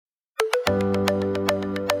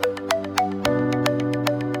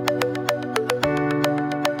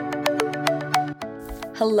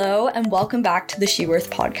Hello and welcome back to the She Worth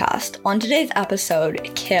podcast. On today's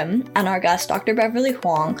episode, Kim and our guest Dr. Beverly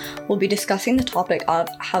Huang will be discussing the topic of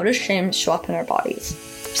how does shame show up in our bodies.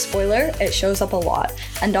 Spoiler, it shows up a lot,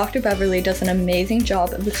 and Dr. Beverly does an amazing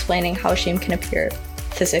job of explaining how shame can appear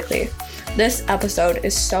physically. This episode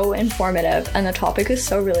is so informative and the topic is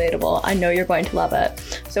so relatable. I know you're going to love it.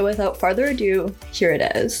 So without further ado, here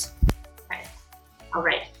it is. All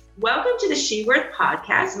right. Welcome to the She Worth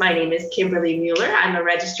podcast. My name is Kimberly Mueller. I'm a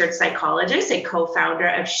registered psychologist and co-founder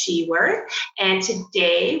of She Worth. And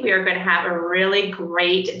today we are going to have a really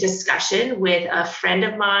great discussion with a friend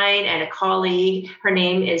of mine and a colleague. Her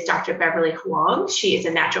name is Dr. Beverly Huang. She is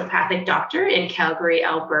a naturopathic doctor in Calgary,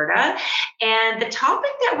 Alberta. And the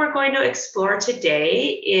topic that we're going to explore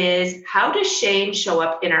today is how does shame show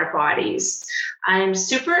up in our bodies? I'm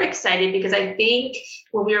super excited because I think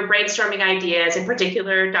when we were brainstorming ideas, in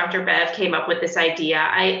particular, Dr. Bev came up with this idea.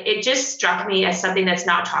 It just struck me as something that's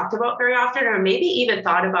not talked about very often, or maybe even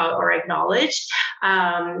thought about or acknowledged.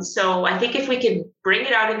 So I think if we can bring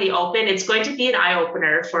it out in the open, it's going to be an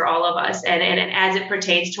eye-opener for all of us, and as it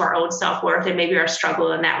pertains to our own self-worth and maybe our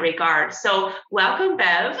struggle in that regard. So welcome,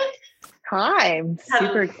 Bev. Hi, I'm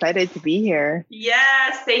super excited to be here.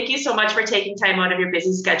 Yes, thank you so much for taking time out of your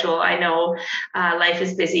busy schedule. I know life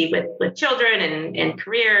is busy with children and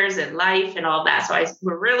careers and life and all that. So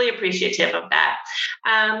we're really appreciative of that.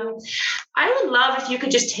 I would love if you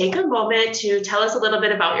could just take a moment to tell us a little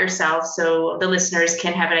bit about yourself so the listeners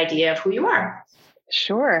can have an idea of who you are.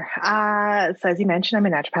 Sure. So as you mentioned, I'm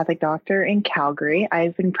a naturopathic doctor in Calgary.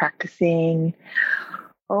 I've been practicing,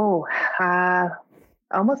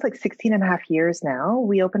 almost like 16 and a half years now.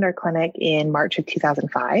 We opened our clinic in March of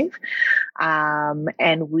 2005.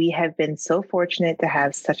 And we have been so fortunate to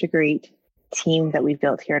have such a great team that we've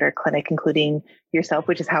built here at our clinic, including yourself,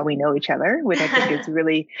 which is how we know each other, which I think is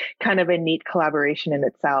really kind of a neat collaboration in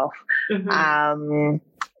itself. Mm-hmm.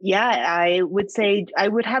 I would say I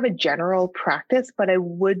would have a general practice, but I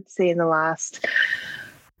would say in the last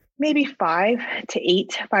maybe 5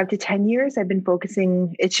 to 10 years, I've been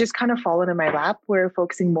focusing, it's just kind of fallen in my lap. We're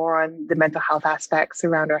focusing more on the mental health aspects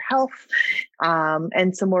around our health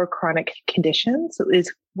and some more chronic conditions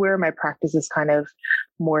is where my practice is kind of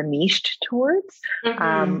more niched towards.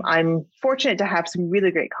 Mm-hmm. I'm fortunate to have some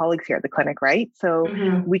really great colleagues here at the clinic, right? So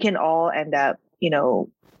mm-hmm. we can all end up,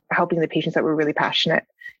 helping the patients that we're really passionate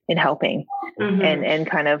in helping mm-hmm. and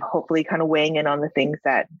kind of hopefully kind of weighing in on the things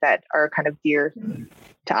that are kind of dear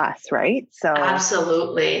to us, right? So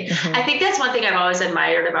absolutely. Mm-hmm. I think that's one thing I've always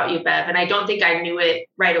admired about you, Bev, and I don't think I knew it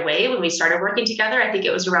right away when we started working together. I think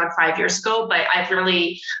it was around 5 years ago, but I've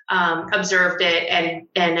really observed it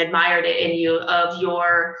and admired it in you, of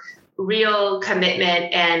your real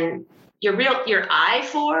commitment and your eye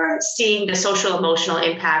for seeing the social emotional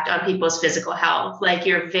impact on people's physical health. Like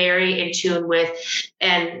you're very in tune with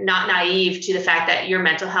and not naive to the fact that your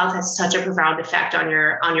mental health has such a profound effect on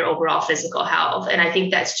your overall physical health. And I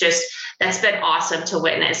think that's been awesome to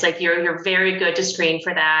witness. Like you're very good to screen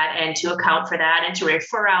for that and to account for that and to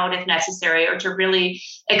refer out if necessary, or to really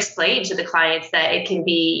explain to the clients that it can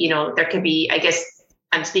be, there could be, I guess,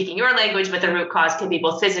 I'm speaking your language, but the root cause can be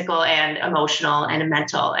both physical and emotional and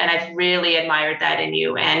mental. And I've really admired that in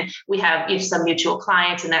you. And we have some mutual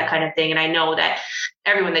clients and that kind of thing. And I know that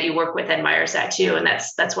everyone that you work with admires that too. And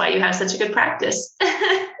that's why you have such a good practice.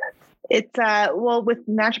 It's, with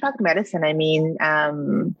naturopathic medicine, I mean,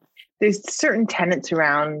 there's certain tenets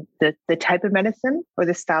around the type of medicine or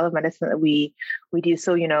the style of medicine that we do.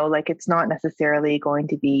 So, it's not necessarily going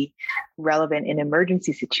to be relevant in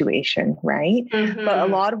emergency situation, right? Mm-hmm. But a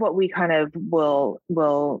lot of what we kind of will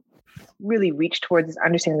really reach towards is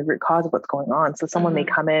understanding the root cause of what's going on. So someone mm-hmm.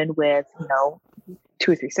 may come in with,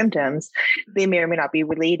 2 or 3 symptoms. They may or may not be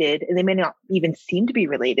related, and they may not even seem to be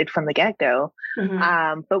related from the get-go.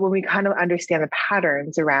 Mm-hmm. But when we kind of understand the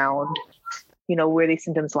patterns around where these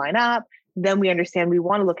symptoms line up, then we understand we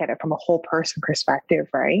want to look at it from a whole person perspective,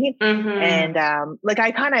 right? Mm-hmm. And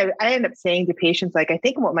I end up saying to patients, I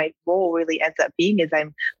think what my role really ends up being is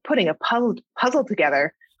I'm putting a puzzle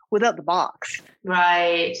together without the box.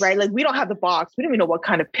 Right. Like we don't have the box. We don't even know what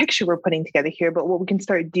kind of picture we're putting together here, but what we can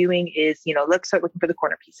start doing is, let's start looking for the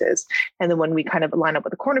corner pieces. And then when we kind of line up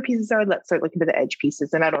what the corner pieces are, let's start looking for the edge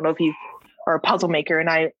pieces. And I don't know if you are a puzzle maker, and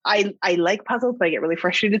I like puzzles, but I get really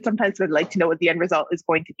frustrated sometimes. So I'd like to know what the end result is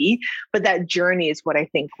going to be. But that journey is what I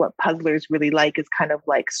think what puzzlers really like, is kind of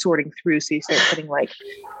like sorting through. So you start putting like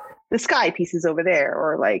the sky pieces over there,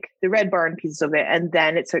 or like the red barn pieces over there. And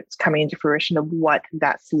then it starts coming into fruition of what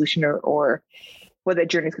that solution or what that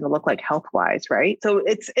journey is going to look like health-wise, right? So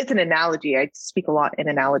it's an analogy. I speak a lot in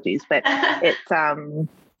analogies, but it's kind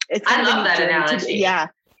I of love a that journey analogy.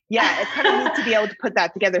 yeah, it kind of needs to be able to put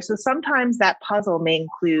that together. So sometimes that puzzle may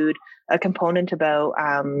include a component about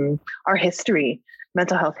our history,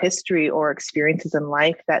 mental health history, or experiences in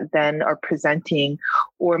life that then are presenting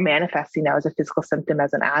or manifesting now as a physical symptom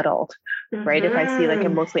as an adult, right? If I see like a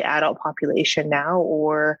mostly adult population now,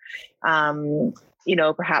 or,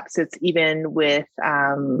 perhaps it's even with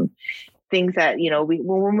things that,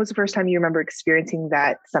 when was the first time you remember experiencing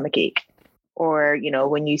that stomach ache? Or,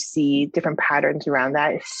 when you see different patterns around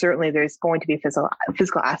that, certainly there's going to be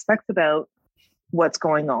physical aspects about what's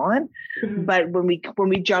going on. Mm-hmm. But when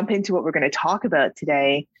we jump into what we're going to talk about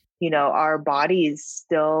today, our bodies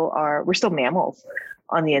we're still mammals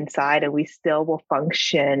on the inside, and we still will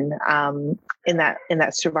function in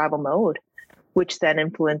that survival mode, which then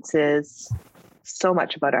influences so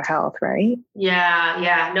much about our health, right?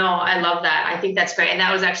 Yeah. No, I love that. I think that's great. And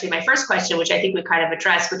that was actually my first question, which I think we kind of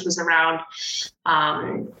addressed, which was around,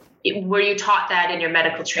 were you taught that in your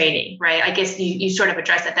medical training, right? I guess you sort of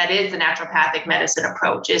addressed that. That is the naturopathic medicine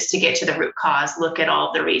approach, is to get to the root cause, look at all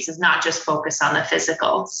of the reasons, not just focus on the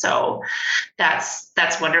physical. So that's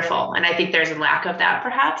wonderful. And I think there's a lack of that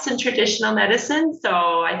perhaps in traditional medicine.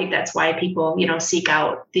 So I think that's why people, seek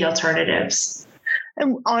out the alternatives.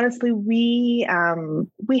 And honestly, we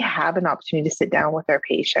have an opportunity to sit down with our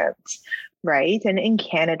patients, right? And in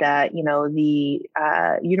Canada, the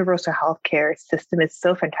universal healthcare system is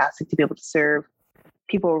so fantastic to be able to serve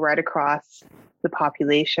people right across the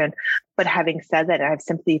population. But having said that, I have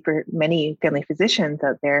sympathy for many family physicians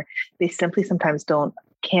out there. They simply sometimes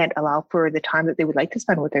can't allow for the time that they would like to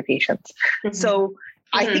spend with their patients. Mm-hmm. So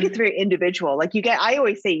I think it's very individual. Like I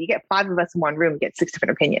always say, you get 5 of us in one room, you get 6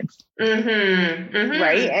 different opinions.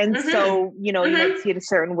 Right. And so, you might see it a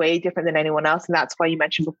certain way different than anyone else. And that's why you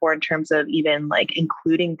mentioned before in terms of even like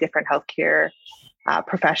including different healthcare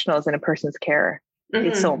professionals in a person's care.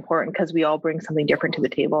 It's so important because we all bring something different to the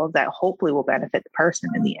table that hopefully will benefit the person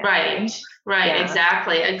in the end. Right. Yeah.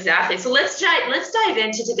 Exactly. So let's dive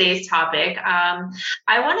into today's topic. I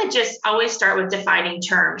want to just always start with defining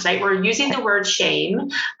terms, right? We're using the word shame.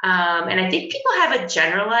 And I think people have a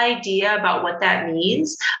general idea about what that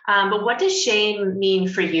means. But what does shame mean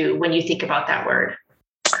for you when you think about that word?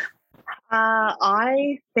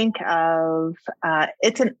 I think of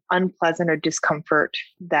it's an unpleasant or discomfort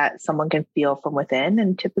that someone can feel from within,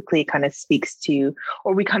 and typically kind of speaks to,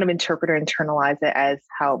 or we kind of interpret or internalize it as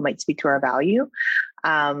how it might speak to our value.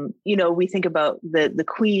 We think about the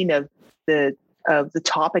queen of the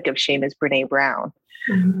topic of shame is Brene Brown,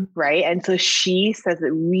 right? And so she says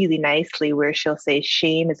it really nicely, where she'll say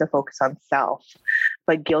shame is a focus on self,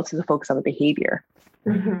 but guilt is a focus on the behavior.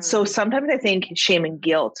 So sometimes I think shame and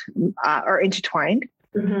guilt are intertwined.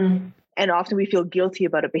 And often we feel guilty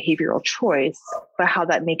about a behavioral choice, but how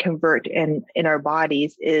that may convert in our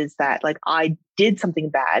bodies is that, like, I did something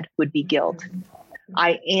bad would be guilt.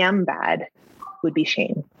 I am bad would be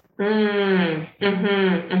shame. I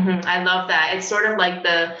love that. It's sort of like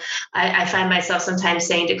I find myself sometimes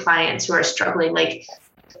saying to clients who are struggling, like,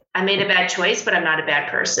 I made a bad choice, but I'm not a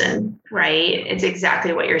bad person, right? It's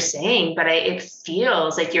exactly what you're saying, but it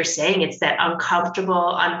feels like you're saying it's that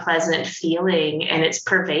uncomfortable, unpleasant feeling, and it's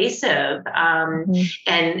pervasive.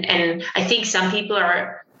 And I think some people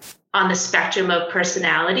are on the spectrum of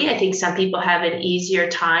personality. I think some people have an easier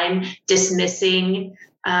time dismissing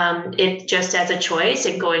it just as a choice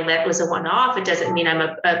and going, that was a one-off. It doesn't mean I'm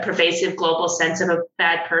a pervasive global sense of a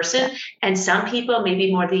bad person. And some people,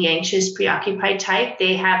 maybe more the anxious, preoccupied type,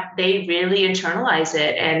 they really internalize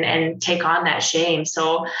it and take on that shame.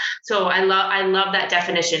 So I love that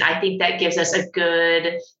definition. I think that gives us a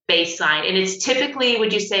good baseline. And it's typically,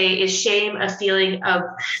 would you say, is shame a feeling of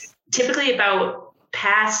typically about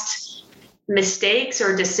past mistakes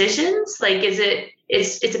or decisions? Like,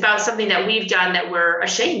 it's about something that we've done that we're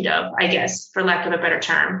ashamed of, I guess, for lack of a better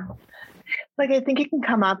term. Like, I think it can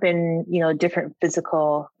come up in, different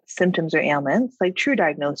physical symptoms or ailments, like true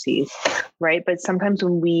diagnoses, right? But sometimes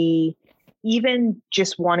when we even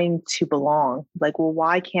just wanting to belong, like, well,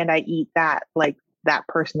 why can't I eat that, like that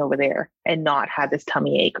person over there, and not have this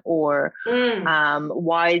tummy ache? Or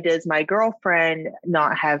why does my girlfriend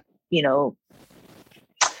not have,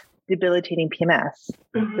 debilitating PMS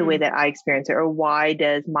the way that I experience it? Or why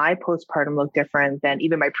does my postpartum look different than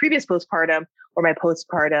even my previous postpartum, or my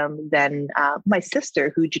postpartum than my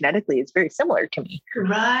sister, who genetically is very similar to me,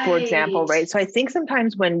 right, for example, right? So I think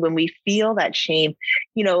sometimes when we feel that shame,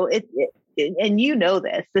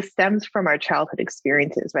 and this stems from our childhood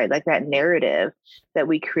experiences, right? Like that narrative that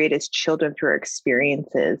we create as children through our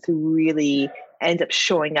experiences really ends up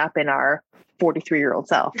showing up in our 43-year-old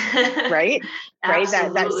self, right? Right.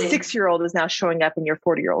 That 6-year-old is now showing up in your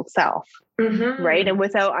 40-year-old self. Mm-hmm. Right. And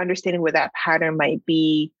without understanding where that pattern might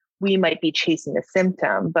be, we might be chasing a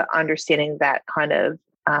symptom, but understanding that kind of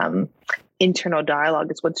internal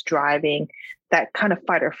dialogue is what's driving that kind of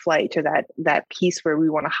fight or flight, or that piece where we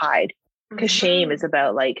want to hide. Because shame is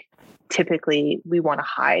about, like, typically we want to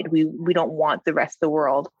hide. We don't want the rest of the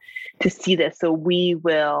world to see this. So we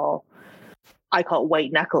will, I call it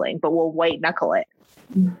white knuckling, but we'll white knuckle it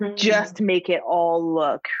just to make it all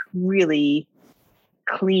look really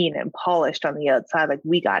clean and polished on the outside. Like,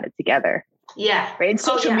 we got it together. Yeah. Right. And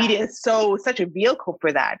social media is such a vehicle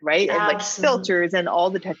for that. Right. And like filters and all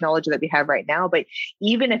the technology that we have right now. But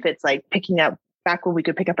even if it's like picking up, back when we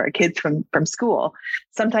could pick up our kids from school,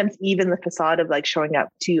 sometimes even the facade of like showing up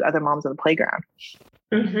to other moms on the playground.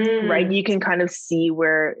 Right. You can kind of see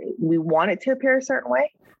where we want it to appear a certain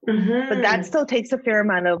way, but that still takes a fair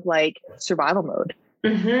amount of like survival mode.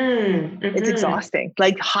 It's exhausting.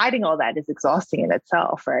 Like, hiding all that is exhausting in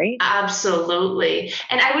itself, right? Absolutely.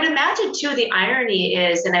 And I would imagine too, the irony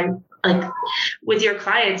is, and I'm like, with your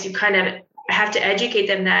clients, you kind of have to educate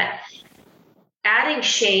them that adding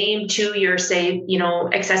shame to your, say,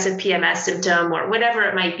 excessive PMS symptom or whatever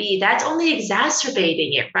it might be, that's only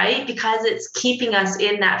exacerbating it, right? Because it's keeping us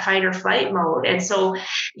in that fight or flight mode. And so,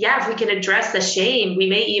 if we can address the shame, we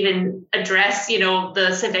may even address,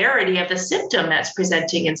 the severity of the symptom that's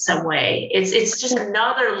presenting in some way. It's just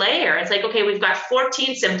another layer. It's like, okay, we've got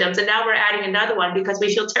 14 symptoms and now we're adding another one because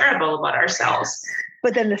we feel terrible about ourselves.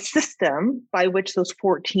 But then the system by which those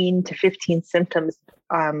 14 to 15 symptoms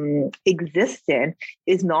exist in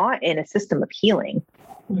is not in a system of healing.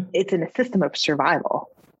 It's in a system of survival.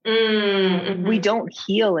 We don't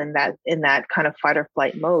heal in that kind of fight or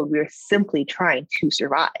flight mode. We're simply trying to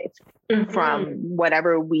survive from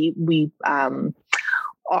whatever we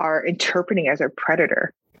are interpreting as our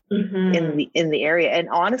predator in the area. And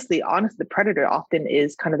honestly, the predator often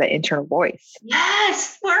is kind of that internal voice.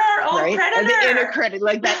 Yes, we're our own predator. The inner critic,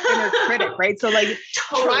 like that inner critic, right? So like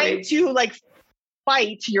trying to like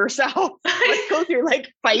fight yourself, let's go through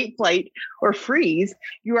like fight, flight, or freeze.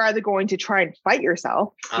 You're either going to try and fight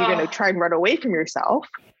yourself, you're going to try and run away from yourself,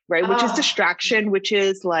 right? Which is distraction, which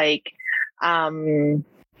is like any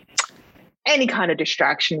kind of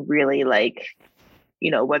distraction, really, like,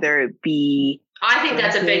 whether it be, I think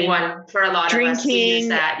that's a big one for a lot of us to use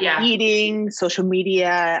that. Yeah. Eating, social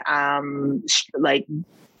media, like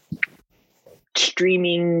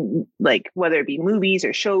streaming, like whether it be movies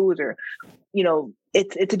or shows or,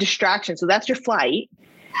 it's a distraction. So that's your flight.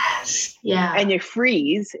 Yeah. And your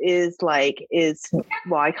freeze is I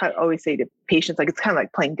kind of always say to patients, like, it's kind of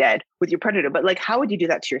like playing dead with your predator, but like, how would you do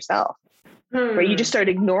that to yourself? Right? You just start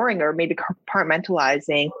ignoring or maybe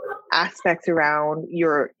compartmentalizing aspects around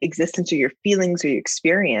your existence or your feelings or your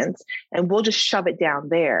experience, and we'll just shove it down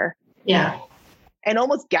there. Yeah. And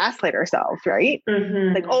almost gaslight ourselves, right?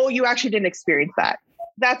 Like, oh, you actually didn't experience that.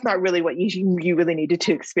 That's not really what you really needed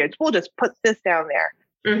to experience. We'll just put this down there.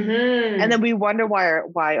 And then we wonder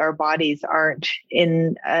why our bodies aren't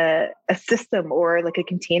in a system or like a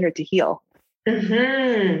container to heal.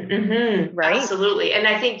 Right? Absolutely. And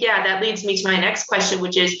I think, that leads me to my next question,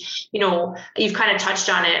 which is, you've kind of touched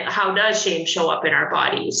on it. How does shame show up in our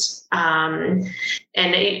bodies? And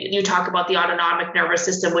you talk about the autonomic nervous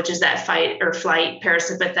system, which is that fight or flight,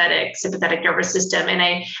 parasympathetic, sympathetic nervous system. And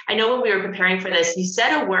I know when we were preparing for this, you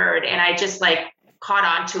said a word and I just like caught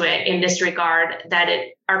on to it in this regard, that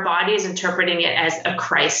our body is interpreting it as a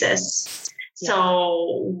crisis.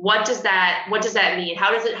 So what does that mean?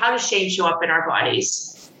 How does shame show up in our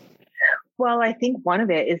bodies? Well, I think one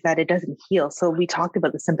of it is that it doesn't heal. So we talked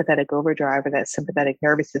about the sympathetic overdrive, or that sympathetic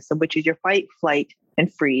nervous system, which is your fight, flight,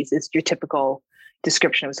 and freeze is your typical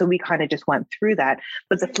description. So we kind of just went through that.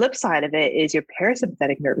 But the flip side of it is your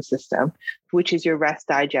parasympathetic nervous system, which is your rest,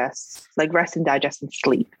 digest, and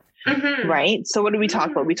sleep. Right. So what did we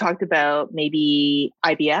talk about? We talked about maybe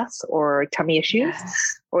IBS or tummy issues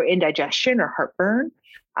or indigestion or heartburn.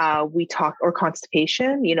 We talk or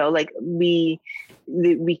constipation, like we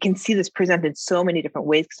can see this presented so many different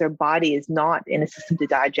ways because our body is not in a system to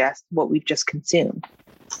digest what we've just consumed.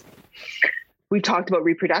 We've talked about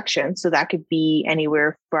reproduction. So that could be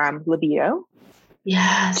anywhere from libido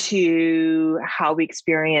to how we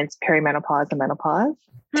experience perimenopause and menopause,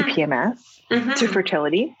 to PMS, to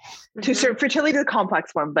fertility. To fertility is a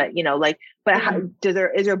complex one, but how,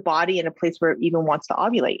 is our body in a place where it even wants to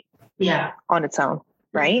ovulate on its own?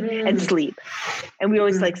 right? And sleep. And we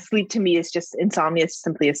always like sleep to me is just insomnia is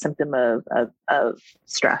simply a symptom of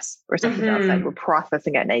stress or something else that we're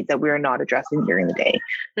processing at night that we're not addressing during the day,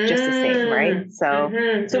 just the same, right? So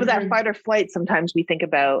with that fight or flight, sometimes we think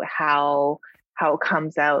about how it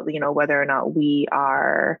comes out, whether or not we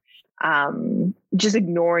are just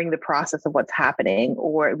ignoring the process of what's happening,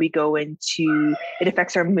 or we go into, it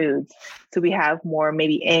affects our moods. So we have more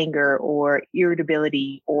maybe anger or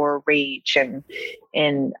irritability or rage.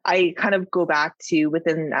 And I kind of go back to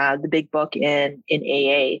within the big book in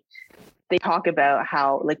AA, they talk about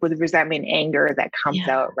how like with resentment and anger that comes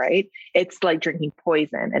out, right? It's like drinking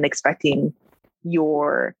poison and expecting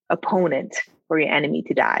your opponent or your enemy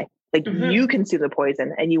to die. Like you consume the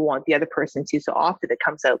poison and you want the other person to. So often it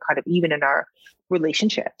comes out kind of even in our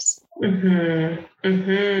relationships, right?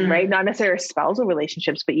 Not necessarily our spousal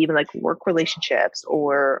relationships, but even like work relationships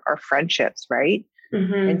or our friendships, right?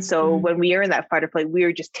 And so when we are in that fight or flight, we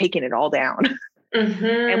are just taking it all down.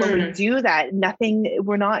 And when we do that,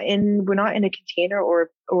 we're not in a container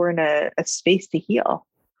or in a space to heal.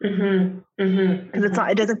 Because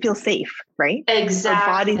it doesn't feel safe, right? Exactly. Our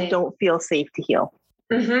bodies don't feel safe to heal.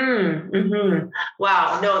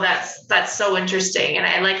 Wow. No, that's so interesting. And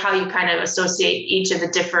I like how you kind of associate each of the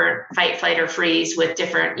different fight, flight, or freeze with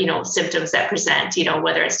different, symptoms that present,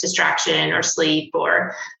 whether it's distraction or sleep,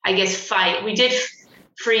 or I guess fight. We did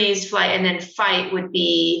freeze, flight, and then fight would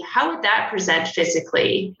be, how would that present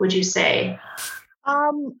physically, would you say?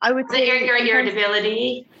 I would say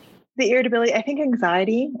irritability. The irritability, I think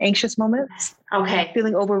anxiety, anxious moments. Okay.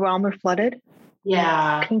 Feeling overwhelmed or flooded.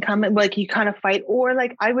 Yeah. Can come like you kind of fight, or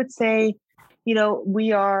like I would say,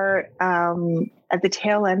 we are at the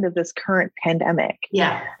tail end of this current pandemic.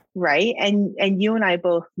 Yeah. Right. And you and I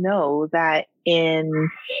both know that in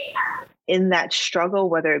that struggle,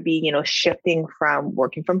 whether it be, shifting from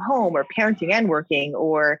working from home or parenting and working,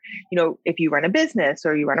 or, if you run a business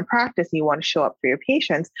or you run a practice and you want to show up for your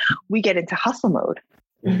patients, we get into hustle mode.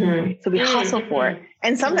 So we hustle for it.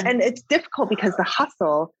 And and it's difficult because the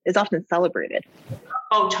hustle is often celebrated.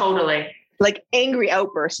 Oh, totally. Like angry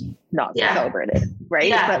outbursts, not celebrated, right?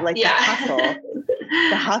 Yeah. But like the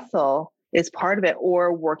hustle is part of it,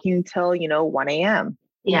 or working till, 1 a.m.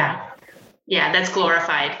 Yeah. Yeah. That's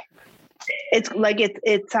glorified. It's like,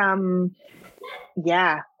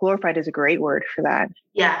 glorified is a great word for that.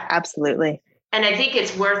 Yeah, absolutely. And I think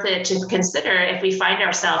it's worth it to consider if we find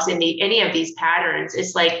ourselves in any of these patterns.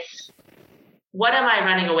 It's like, what am I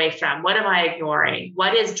running away from? What am I ignoring?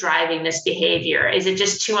 What is driving this behavior? Is it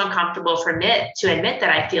just too uncomfortable for me to admit that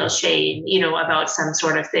I feel shame, about some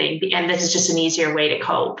sort of thing? And this is just an easier way to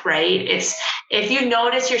cope, right? It's, if you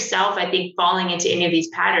notice yourself, I think, falling into any of these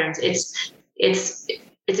patterns, it's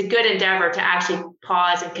a good endeavor to actually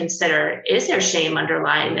pause and consider, is there shame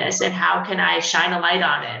underlying this? And how can I shine a light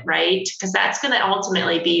on it, right? Because that's going to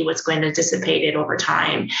ultimately be what's going to dissipate it over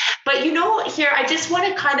time. But here, I just want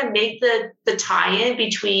to kind of make the tie-in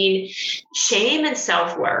between shame and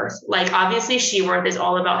self-worth. Like, obviously, She-Worth is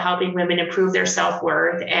all about helping women improve their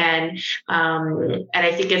self-worth. And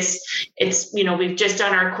I think it's we've just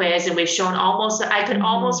done our quiz and we've shown I could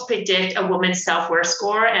almost predict a woman's self-worth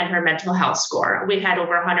score and her mental health score. We've had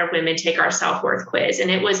over 100 women take our self-worth quiz.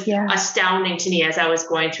 And it was astounding to me as I was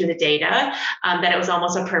going through the data that it was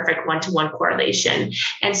almost a perfect one-to-one correlation.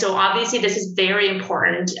 And so obviously this is very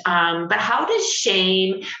important. But how does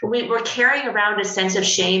shame, we're carrying around a sense of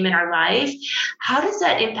shame in our life. How does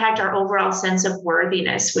that impact our overall sense of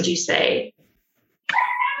worthiness, would you say?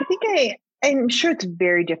 I think I'm sure it's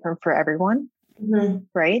very different for everyone,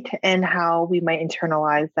 right? And how we might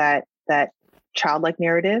internalize that childlike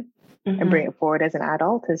narrative and bring it forward as an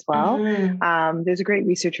adult as well. There's a great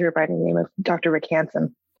researcher by the name of Dr. Rick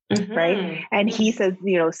Hansen, right? And he says,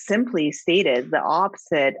 simply stated, the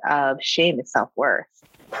opposite of shame is self-worth.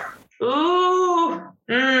 Ooh,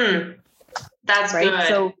 that's right. Good.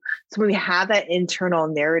 So when we have that internal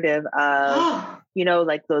narrative of,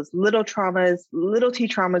 like those little traumas, little T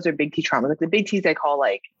traumas or big T traumas, like the big T's I call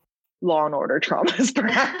like Law and Order traumas,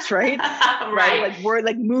 perhaps, right? Right. Like we're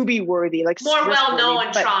like movie worthy, like more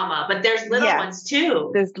well-known trauma, but there's little ones too.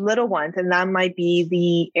 There's little ones, and that might be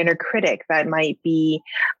the inner critic. That might be,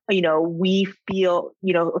 we feel,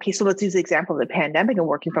 okay. So let's use the example of the pandemic and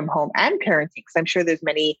working from home and parenting, because I'm sure there's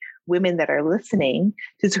many women that are listening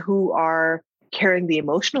who are carrying the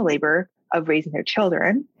emotional labor of raising their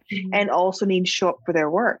children. And also need to show up for their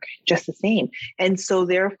work just the same. And so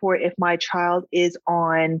therefore, if my child is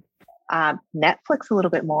on Netflix a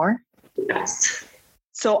little bit more. Yes.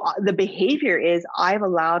 So the behavior is I've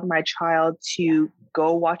allowed my child to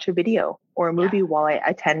go watch a video or a movie while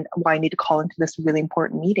I need to call into this really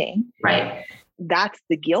important meeting. Right. that's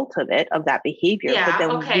the guilt of it, of that behavior. Yeah, but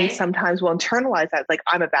then we sometimes will internalize that, like,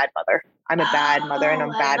 I'm a bad mother. I'm a bad mother and I'm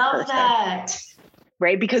a bad person. That.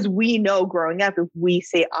 Right? Because we know growing up, if we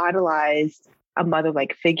say idolize a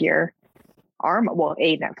mother-like figure,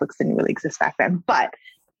 Netflix didn't really exist back then, but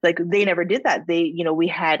like they never did that. They, we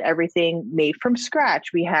had everything made from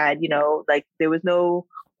scratch. We had, like there was no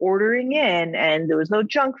ordering in and there was no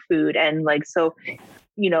junk food. And like, so,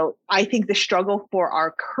 I think the struggle for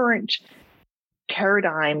our current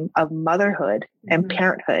paradigm of motherhood and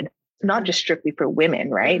parenthood, not just strictly for women,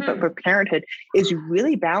 right? But for parenthood, is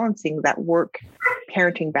really balancing that work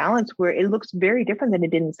parenting balance, where it looks very different than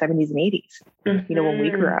it did in the 70s and 80s, when we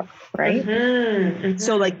grew up, right?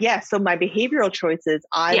 So like, so my behavioral choices,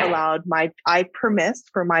 I permissed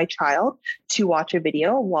for my child to watch a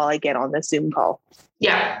video while I get on the Zoom call.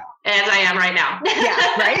 Yeah. As I am right now.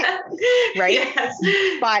 Right. Yes.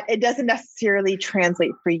 But it doesn't necessarily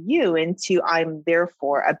translate for you into I'm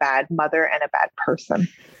therefore a bad mother and a bad person.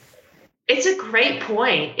 It's a great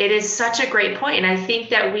point. It is such a great point. And I think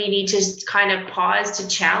that we need to kind of pause to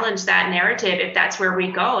challenge that narrative if that's where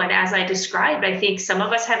we go. And as I described, I think some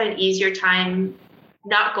of us have an easier time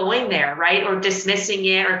not going there, right? Or dismissing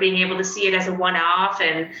it or being able to see it as a one-off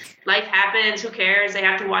and life happens, who cares? They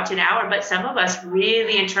have to watch an hour. But some of us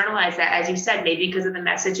really internalize that, as you said, maybe because of the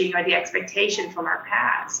messaging or the expectation from our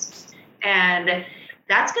past. And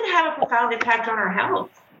that's going to have a profound impact on our health.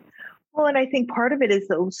 Well, and I think part of it is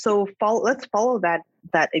let's follow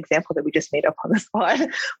that example that we just made up on the spot.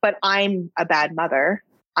 But I'm a bad mother.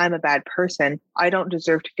 I'm a bad person. I don't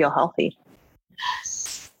deserve to feel healthy.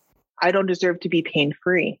 I don't deserve to be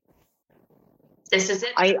pain-free. This is it.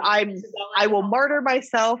 I will martyr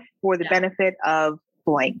myself for the benefit of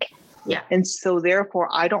blank. Yeah. And so therefore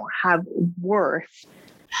I don't have worth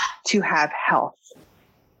to have health.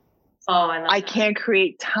 Oh, I can't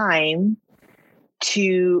create time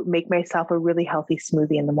to make myself a really healthy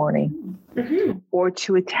smoothie in the morning, or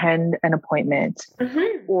to attend an appointment,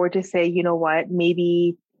 or to say, you know what,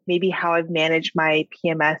 maybe how I've managed my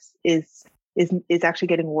PMS is actually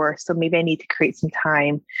getting worse. So maybe I need to create some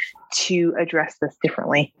time to address this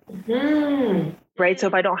differently. Right. So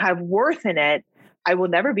if I don't have worth in it, I will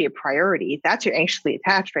never be a priority. That's your anxiously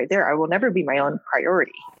attached right there. I will never be my own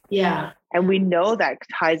priority. Yeah. And we know that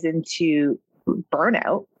ties into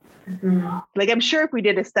burnout. Like, I'm sure if we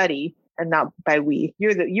did a study, and not by we,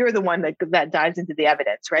 you're the one that dives into the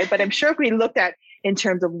evidence, right? But I'm sure if we looked at in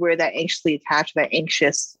terms of where that anxiously attached, that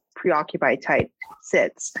anxious, preoccupied type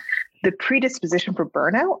sits, the predisposition for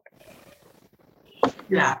burnout,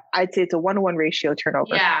 I'd say it's a 1-to-1 ratio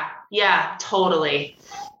turnover. Yeah, totally.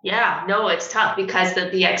 Yeah, no, it's tough because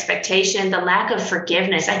the expectation, the lack of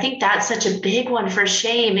forgiveness. I think that's such a big one for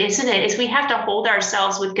shame, isn't it? Is we have to hold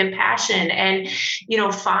ourselves with compassion and,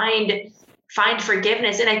 find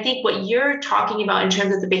forgiveness. And I think what you're talking about in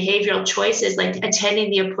terms of the behavioral choices, like attending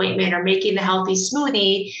the appointment or making the healthy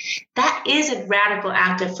smoothie, that is a radical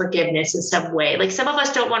act of forgiveness in some way. Like some of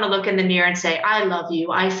us don't want to look in the mirror and say, I love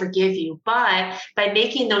you, I forgive you. But by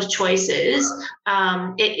making those choices,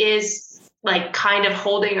 it is like kind of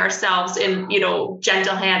holding ourselves in,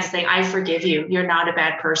 gentle hands saying, I forgive you. You're not a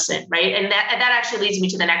bad person. Right. And that actually leads me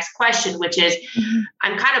to the next question, which is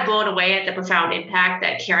I'm kind of blown away at the profound impact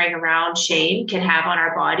that carrying around shame can have on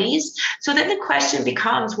our bodies. So then the question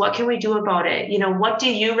becomes, what can we do about it? What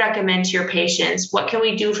do you recommend to your patients? What can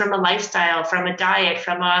we do from a lifestyle, from a diet,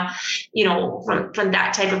 from a, from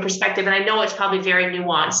that type of perspective? And I know it's probably very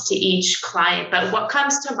nuanced to each client, but what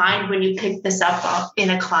comes to mind when you pick this up in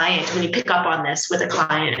a client, when you pick up on this with a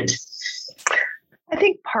client? I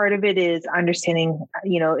think part of it is understanding,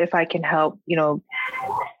 if I can help,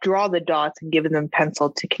 draw the dots and give them pencil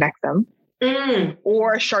to connect them,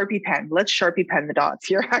 or a Sharpie pen. Let's Sharpie pen the dots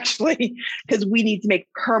here, actually, because we need to make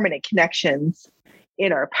permanent connections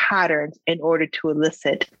in our patterns in order to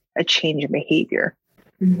elicit a change in behavior.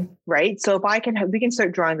 Right. So if we can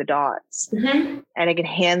start drawing the dots, and I can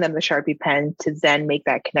hand them the Sharpie pen to then make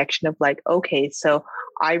that connection of like, okay, so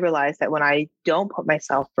I realize that when I don't put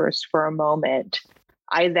myself first for a moment,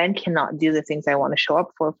 I then cannot do the things I want to show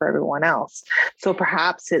up for everyone else. So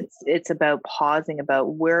perhaps it's about pausing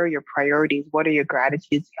about where are your priorities? What are your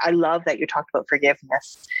gratitudes? I love that you talked about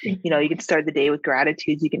forgiveness. You can start the day with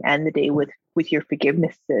gratitudes. You can end the day with your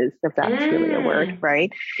forgivenesses, if that's really a word,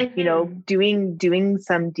 right? Doing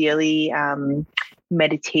some daily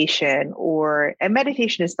meditation, and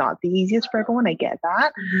meditation is not the easiest for everyone. I get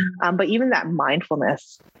that. But even that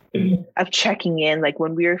mindfulness of checking in, like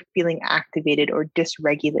when we're feeling activated or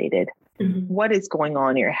dysregulated, What is going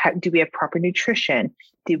on here? Do we have proper nutrition?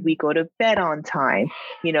 Did we go to bed on time?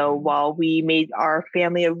 While we made our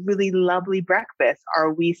family a really lovely breakfast,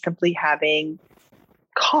 are we simply having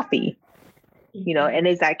coffee? And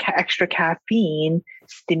is that extra caffeine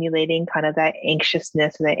stimulating kind of that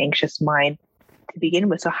anxiousness or that anxious mind to begin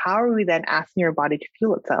with? So how are we then asking your body to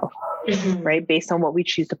fuel itself, right? Based on what we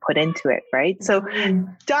choose to put into it, right? So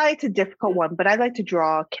diet's a difficult one, but I like to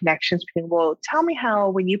draw connections between, well, tell me how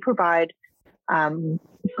when you provide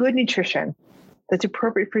good nutrition that's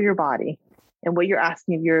appropriate for your body and what you're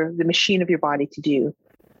asking the machine of your body to do,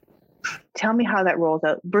 tell me how that rolls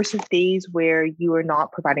out versus days where you are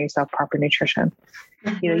not providing yourself proper nutrition.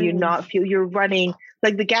 You're running,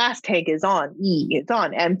 like the gas tank is on E, it's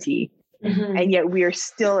on empty. And yet we are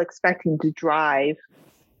still expecting to drive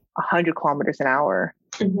 100 kilometers an hour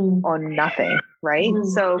on nothing. Right.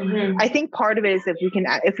 So I think part of it is if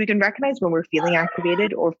we can recognize when we're feeling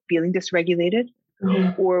activated or feeling dysregulated,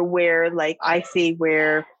 or where, like I say,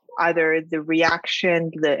 where either the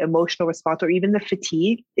reaction, the emotional response, or even the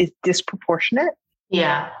fatigue is disproportionate.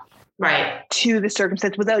 Yeah. Right. To the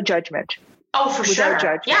circumstance without judgment. Oh, for sure.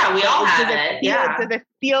 Judgment. Yeah. We all have it. Does it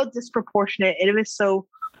feel disproportionate? And if it's so,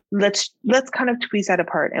 let's kind of tweeze that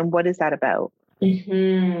apart. And what is that about? So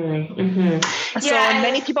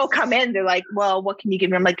many people come in, they're like, well, what can you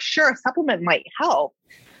give me? I'm like, sure, a supplement might help.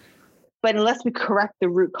 But unless we correct the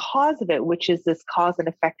root cause of it, which is this cause and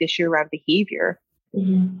effect issue around behavior,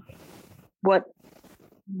 where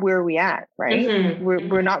are we at? Right?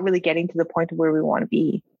 We're not really getting to the point of where we want to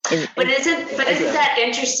be. But isn't that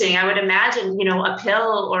interesting? I would imagine, a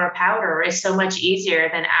pill or a powder is so much easier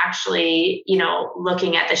than actually,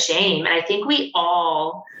 looking at the shame. And I think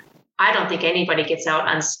I don't think anybody gets out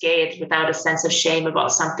unscathed without a sense of shame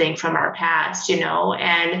about something from our past,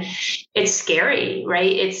 and it's scary,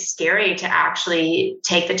 right? It's scary to actually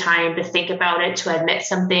take the time to think about it, to admit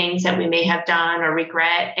some things that we may have done or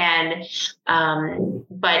regret.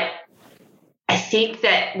 But I think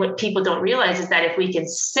that what people don't realize is that if we can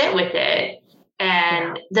sit with it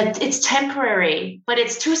and that it's temporary, but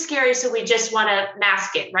it's too scary. So we just want to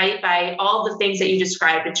mask it, right? By all the things that you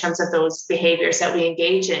described in terms of those behaviors that we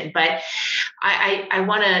engage in. But I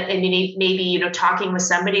want to, maybe, talking with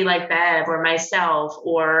somebody like Bev or myself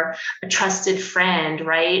or a trusted friend,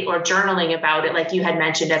 right? Or journaling about it, like you had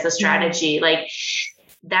mentioned as a strategy, like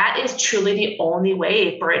that is truly the only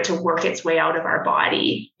way for it to work its way out of our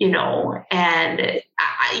body, and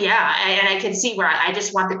I can see where I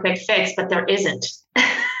just want the quick fix, but there isn't.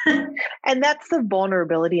 And that's the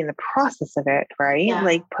vulnerability in the process of it, right? Yeah.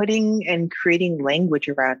 Like putting and creating language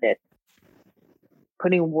around it,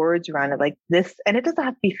 putting words around it like this. And it doesn't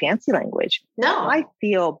have to be fancy language. No. I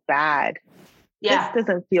feel bad. Yeah. This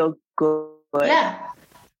doesn't feel good. Yeah.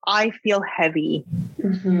 I feel heavy,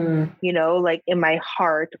 like in my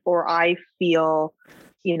heart, or I feel,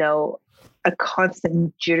 a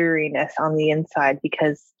constant jitteriness on the inside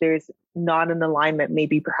because there's not an alignment,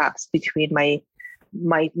 maybe perhaps between my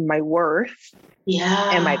worth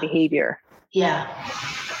and my behavior. Yeah.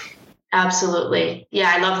 Absolutely.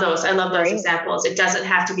 Yeah. I love those examples. It doesn't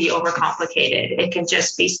have to be overcomplicated. It can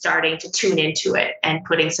just be starting to tune into it and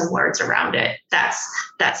putting some words around it.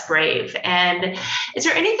 That's brave. And is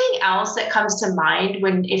there anything else that comes to mind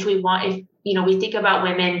if we think about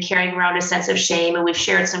women carrying around a sense of shame, and we've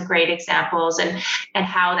shared some great examples and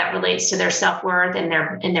how that relates to their self-worth and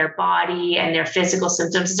their body and their physical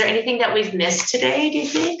symptoms. Is there anything that we've missed today, do you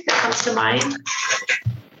think, that comes to mind?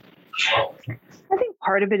 I think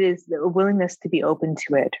part of it is the willingness to be open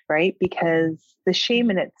to it, right? Because the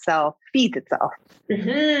shame in itself feeds itself.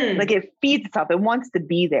 Like it feeds itself. It wants to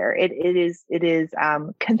be there. It is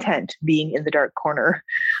content being in the dark corner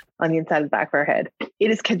on the inside of the back of our head.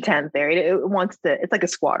 It is content there. It wants to. It's like a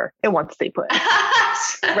squatter. It wants to stay put.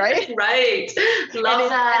 Right. Right. Love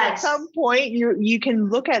that. And at some point, you can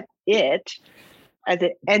look at it as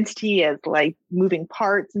an entity, as like moving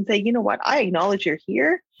parts, and say, you know what? I acknowledge you're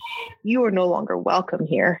here. You are no longer welcome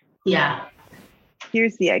here. Yeah.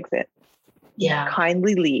 Here's the exit. Yeah.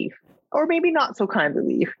 Kindly leave. Or maybe not so kindly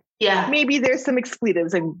leave. Yeah. Maybe there's some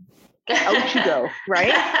expletives and out you go,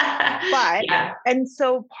 right? But, and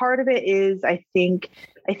so part of it is, I think,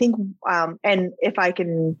 and if I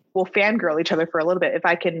can, we'll fangirl each other for a little bit. If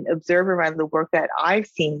I can observe around the work that I've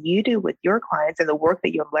seen you do with your clients and the work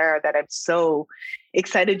that you have, Lara, that I'm so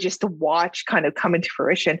excited just to watch kind of come into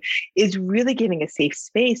fruition, is really giving a safe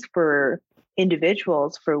space for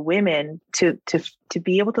individuals, for women to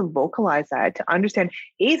be able to vocalize that, to understand,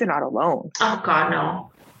 A, they're not alone. Oh God,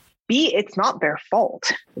 no. B, it's not their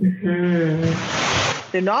fault.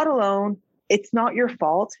 They're not alone. it's not your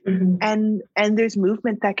fault. And there's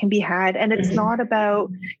movement that can be had. And it's not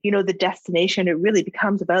about, the destination. It really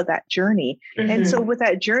becomes about that journey. And so with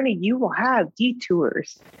that journey, you will have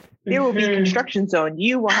detours. There will be construction zone.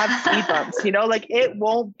 You will have speed bumps, it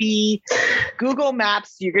won't be Google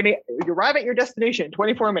Maps. You arrive at your destination in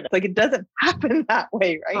 24 minutes. Like, it doesn't happen that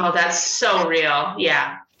way, right? Oh, that's so real.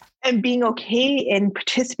 Yeah. And being okay in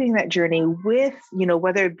participating in that journey with,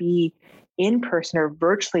 whether it be in person or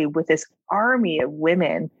virtually, with this army of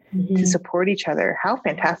women to support each other. How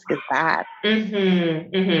fantastic is that? Oh,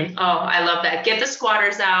 I love that. Get the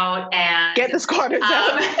squatters out and out.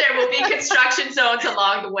 There will be construction zones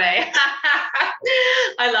along the way.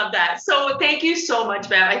 I love that. So thank you so much,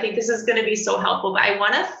 Bev. I think this is going to be so helpful, but I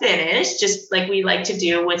want to finish just like we like to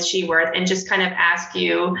do with She Worth and just kind of ask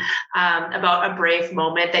you about a brave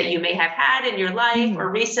moment that you may have had in your life or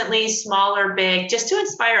recently, small or big, just to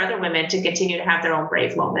inspire other women to continue to have their own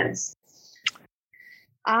brave moments.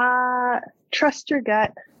 Trust your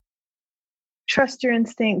gut, trust your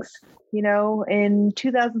instincts. In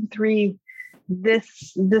 2003,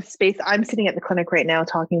 this space, I'm sitting at the clinic right now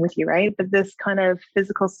talking with you, right? But this kind of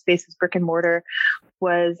physical space, this brick and mortar,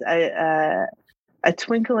 was a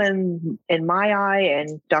twinkle in my eye.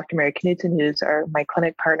 And Dr. Mary Knudsen, who's my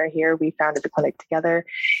clinic partner here, we founded the clinic together.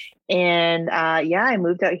 And I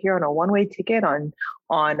moved out here on a one-way ticket on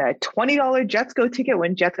a $20 Jetsco ticket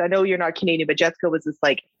when Jetsco, I know you're not Canadian, but Jetsco was this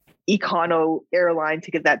like econo airline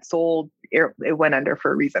ticket that it went under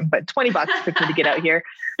for a reason, but $20 for me to get out here.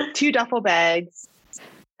 2 duffel bags.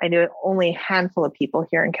 I knew only a handful of people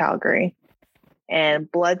here in Calgary, and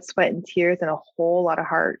blood, sweat, and tears, and a whole lot of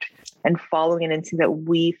heart, and following an instinct that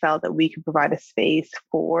we felt that we could provide a space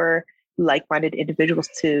for like-minded individuals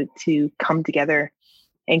to come together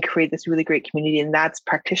and create this really great community. And that's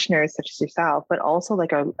practitioners such as yourself, but also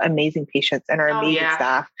like our amazing patients and our amazing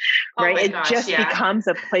staff, right? It just becomes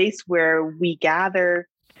a place where we gather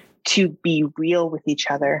to be real with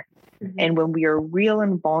each other. And when we are real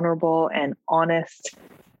and vulnerable and honest,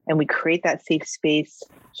 and we create that safe space,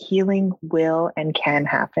 healing will and can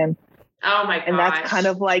happen. Oh my gosh. And that's kind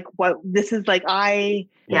of like what this is like. I'm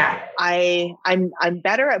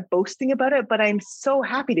better at boasting about it, but I'm so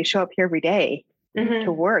happy to show up here every day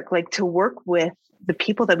to work with the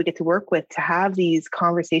people that we get to work with, to have these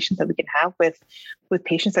conversations that we can have with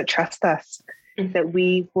patients that trust us, that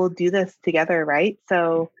we will do this together. Right.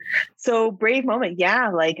 So brave moment. Yeah.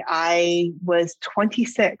 Like, I was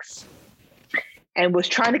 26 and was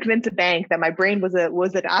trying to convince a bank that my brain was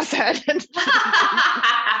an asset.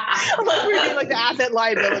 Like, we were doing like the asset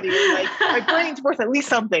liability. Like, my brain's worth at least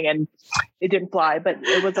something, and it didn't fly, but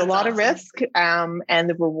it was a lot of risk. And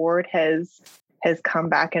the reward has come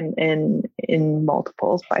back in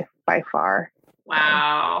multiples by far.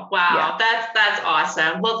 Wow. Yeah. That's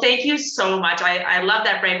awesome. Well, thank you so much. I love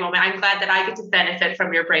that brave moment. I'm glad that I get to benefit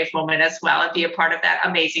from your brave moment as well and be a part of that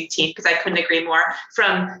amazing team, because I couldn't agree more.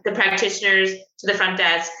 From the practitioners to the front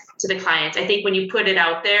desk to the clients, I think when you put it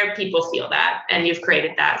out there, people feel that, and you've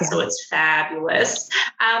created that. Yeah. So it's fabulous.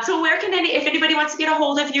 So where can if anybody wants to get a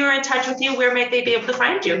hold of you or in touch with you, where might they be able to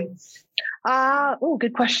find you?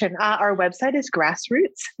 Good question. Our website is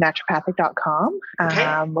grassrootsnaturopathic.com.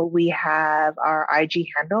 Okay. We have our IG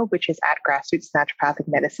handle, which is at Grassroots Naturopathic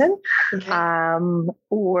Medicine. Okay.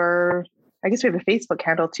 Or I guess we have a Facebook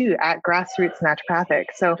handle too, at Grassroots Naturopathic.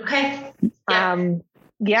 So, okay.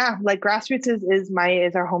 Like Grassroots is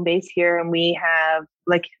our home base here, and we have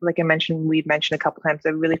like I mentioned, we've mentioned a couple times,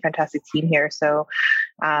 a really fantastic team here. So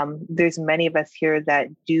there's many of us here that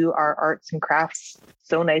do our arts and crafts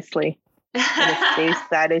so nicely in a space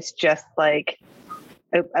that is just like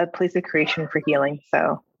a place of creation for healing.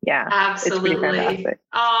 So yeah, absolutely. It's pretty fantastic.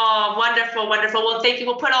 Oh, wonderful. Well, thank you.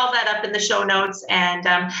 We'll put all that up in the show notes, and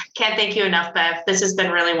can't thank you enough, Bev. This has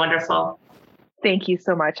been really wonderful. Thank you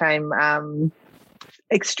so much. I'm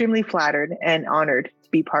extremely flattered and honored to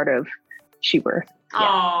be part of She Worth.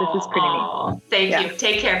 Yeah, this is pretty neat. Thank you.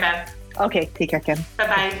 Take care, Bev. Okay, take care, Kim.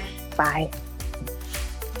 Bye-bye. Bye.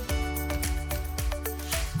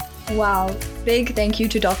 Wow. Big thank you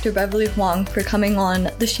to Dr. Beverly Huang for coming on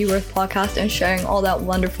the She Worth podcast and sharing all that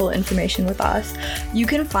wonderful information with us. You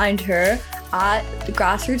can find her at the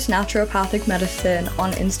Grassroots Naturopathic Medicine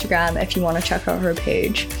on Instagram if you want to check out her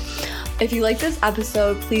page. If you like this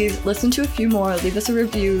episode, please listen to a few more, leave us a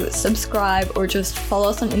review, subscribe, or just follow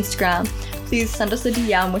us on Instagram. Please send us a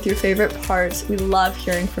DM with your favorite parts. We love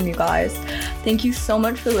hearing from you guys. Thank you so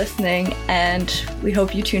much for listening, and we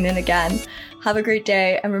hope you tune in again. Have a great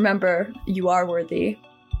day, and remember, you are worthy.